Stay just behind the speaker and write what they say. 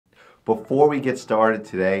Before we get started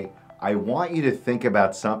today, I want you to think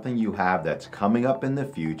about something you have that's coming up in the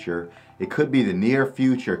future. It could be the near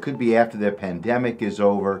future, it could be after the pandemic is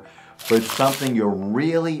over, but something you're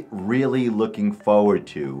really looking forward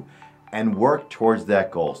to, and work towards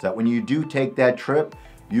that goal so that when you do take that trip,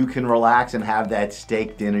 you can relax and have that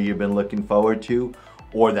steak dinner you've been looking forward to,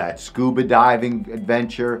 or that scuba diving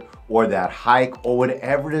adventure, or that hike, or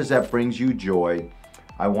whatever it is that brings you joy.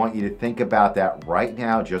 I want you to think about that right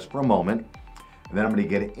now just for a moment, and then I'm going to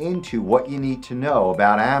get into what you need to know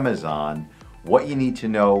about Amazon, what you need to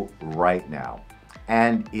know right now.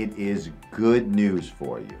 And it is good news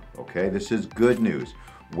for you, okay? This is good news.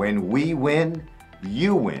 When we win,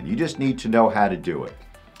 you win. You just need to know how to do it.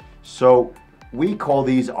 So we call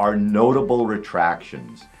these our notable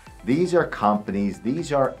retractions. These are companies,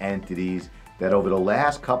 these are entities that over the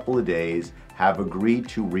last couple of days have agreed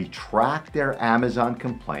to retract their Amazon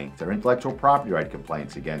complaints, their intellectual property right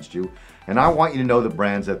complaints against you. And I want you to know the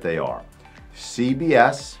brands that they are.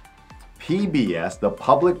 CBS, PBS, the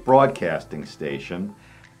public broadcasting station,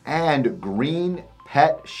 and Green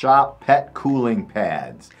Pet Shop Pet Cooling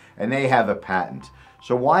Pads. And they have a patent.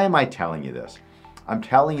 So why am I telling you this? I'm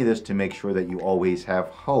telling you this to make sure that you always have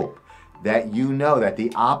hope, that you know that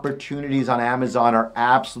the opportunities on Amazon are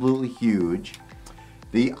absolutely huge.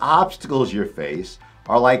 The obstacles you face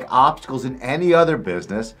are like obstacles in any other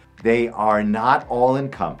business. They are not all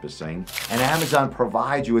encompassing, and Amazon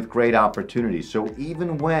provides you with great opportunities. So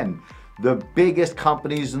even when the biggest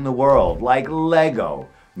companies in the world, like Lego,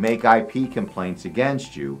 make IP complaints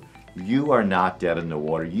against you, you are not dead in the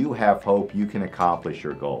water. You have hope. You can accomplish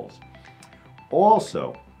your goals.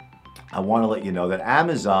 Also, I want to let you know that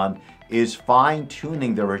Amazon is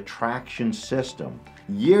fine-tuning the retraction system.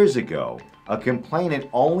 Years ago, a complainant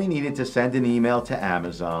only needed to send an email to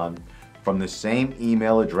Amazon from the same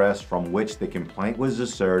email address from which the complaint was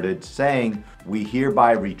asserted, saying, "We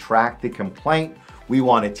hereby retract the complaint. We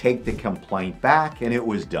want to take the complaint back," and it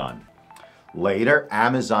was done. Later,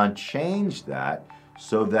 Amazon changed that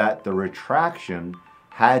so that the retraction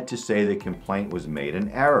had to say the complaint was made in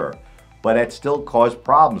error. But it still caused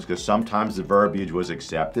problems because sometimes the verbiage was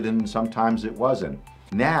accepted and sometimes it wasn't.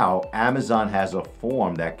 Now, Amazon has a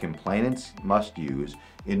form that complainants must use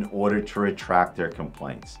in order to retract their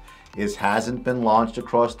complaints. It hasn't been launched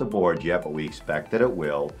across the board yet, but we expect that it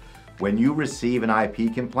will. When you receive an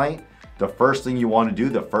IP complaint, the first thing you want to do,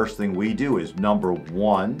 the first thing we do is number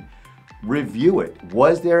one, review it.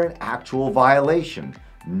 Was there an actual violation?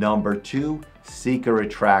 Number two, seek a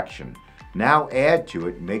retraction. Now add to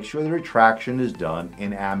it, make sure the retraction is done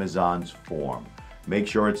in Amazon's form. Make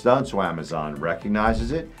sure it's done so Amazon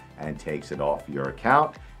recognizes it and takes it off your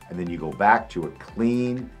account, and then you go back to a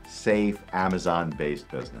clean, safe, Amazon-based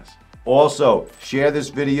business. Also, share this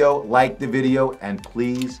video, like the video, and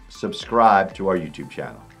please subscribe to our YouTube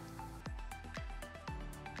channel.